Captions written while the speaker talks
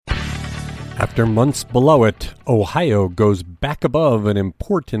After months below it, Ohio goes back above an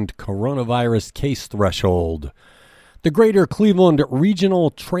important coronavirus case threshold. The Greater Cleveland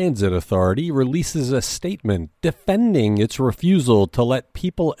Regional Transit Authority releases a statement defending its refusal to let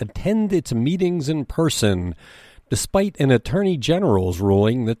people attend its meetings in person, despite an Attorney General's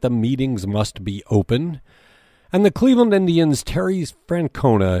ruling that the meetings must be open. And the Cleveland Indians' Terry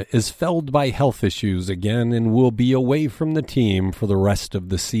Francona is felled by health issues again and will be away from the team for the rest of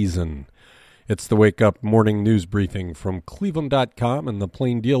the season. It's the Wake Up Morning News Briefing from Cleveland.com and the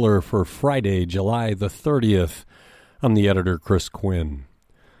Plain Dealer for Friday, July the 30th. I'm the editor, Chris Quinn.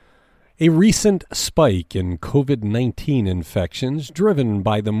 A recent spike in COVID-19 infections, driven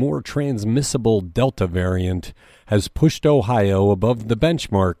by the more transmissible Delta variant, has pushed Ohio above the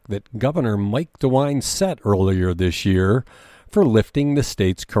benchmark that Governor Mike DeWine set earlier this year for lifting the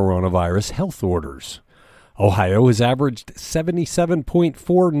state's coronavirus health orders. Ohio has averaged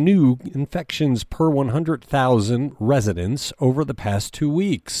 77.4 new infections per 100,000 residents over the past 2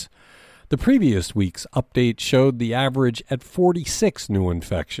 weeks. The previous week's update showed the average at 46 new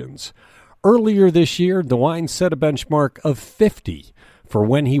infections. Earlier this year, DeWine set a benchmark of 50 for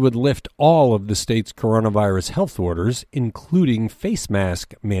when he would lift all of the state's coronavirus health orders, including face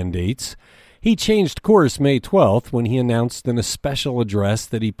mask mandates. He changed course May 12th when he announced in a special address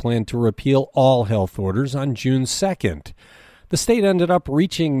that he planned to repeal all health orders on June 2nd. The state ended up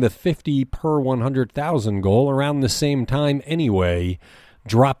reaching the 50 per 100,000 goal around the same time anyway,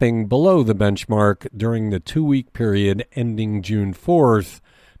 dropping below the benchmark during the 2-week period ending June 4th.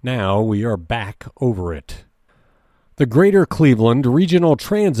 Now we are back over it. The Greater Cleveland Regional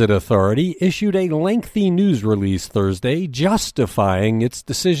Transit Authority issued a lengthy news release Thursday justifying its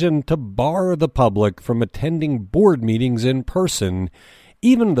decision to bar the public from attending board meetings in person,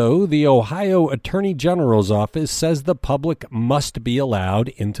 even though the Ohio Attorney General's office says the public must be allowed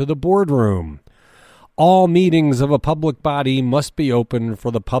into the boardroom. All meetings of a public body must be open for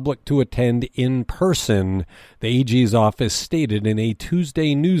the public to attend in person, the AG's office stated in a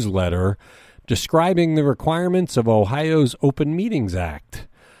Tuesday newsletter describing the requirements of Ohio's Open Meetings Act.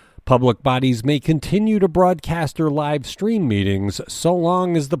 Public bodies may continue to broadcast or live stream meetings so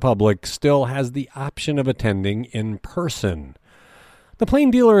long as the public still has the option of attending in person. The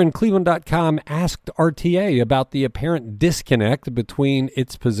Plain Dealer and Cleveland.com asked RTA about the apparent disconnect between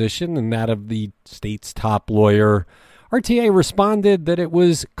its position and that of the state's top lawyer. RTA responded that it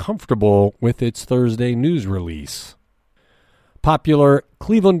was comfortable with its Thursday news release. Popular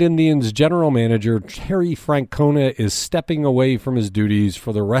Cleveland Indians general manager Terry Francona is stepping away from his duties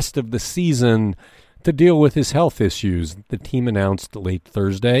for the rest of the season to deal with his health issues, the team announced late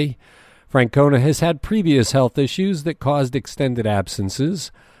Thursday. Francona has had previous health issues that caused extended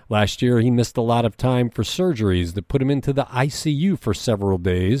absences. Last year, he missed a lot of time for surgeries that put him into the ICU for several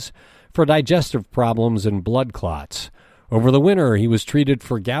days for digestive problems and blood clots. Over the winter, he was treated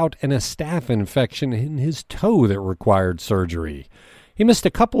for gout and a staph infection in his toe that required surgery. He missed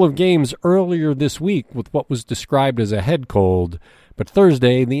a couple of games earlier this week with what was described as a head cold, but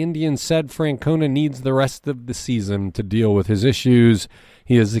Thursday, the Indians said Francona needs the rest of the season to deal with his issues.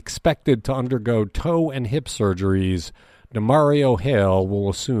 He is expected to undergo toe and hip surgeries. Demario Hale will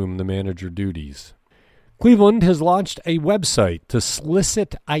assume the manager duties. Cleveland has launched a website to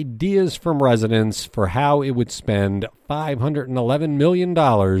solicit ideas from residents for how it would spend $511 million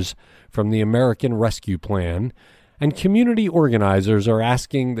from the American Rescue Plan, and community organizers are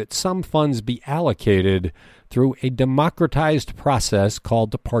asking that some funds be allocated through a democratized process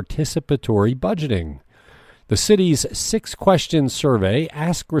called participatory budgeting. The city's 6-question survey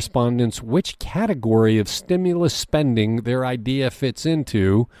asked respondents which category of stimulus spending their idea fits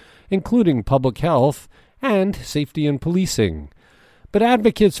into, including public health and safety and policing. But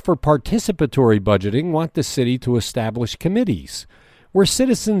advocates for participatory budgeting want the city to establish committees where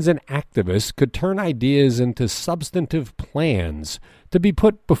citizens and activists could turn ideas into substantive plans to be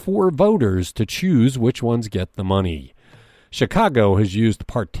put before voters to choose which ones get the money. Chicago has used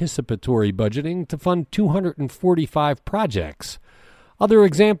participatory budgeting to fund 245 projects. Other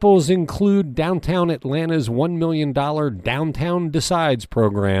examples include downtown Atlanta's $1 million Downtown Decides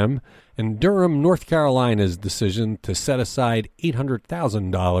program and Durham, North Carolina's decision to set aside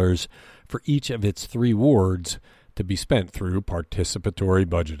 $800,000 for each of its 3 wards to be spent through participatory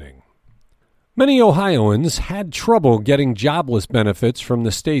budgeting. Many Ohioans had trouble getting jobless benefits from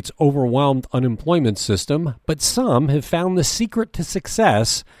the state's overwhelmed unemployment system, but some have found the secret to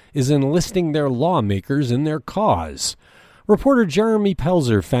success is enlisting their lawmakers in their cause. Reporter Jeremy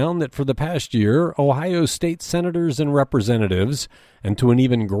Pelzer found that for the past year, Ohio state senators and representatives, and to an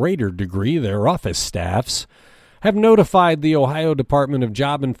even greater degree their office staffs, have notified the Ohio Department of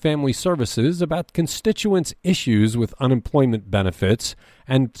Job and Family Services about constituents' issues with unemployment benefits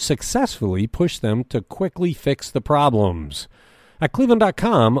and successfully pushed them to quickly fix the problems. At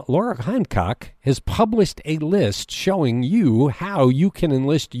Cleveland.com, Laura Hancock has published a list showing you how you can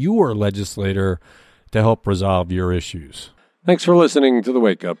enlist your legislator to help resolve your issues. Thanks for listening to The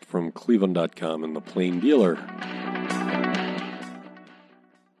Wake Up from Cleveland.com and The Plain Dealer.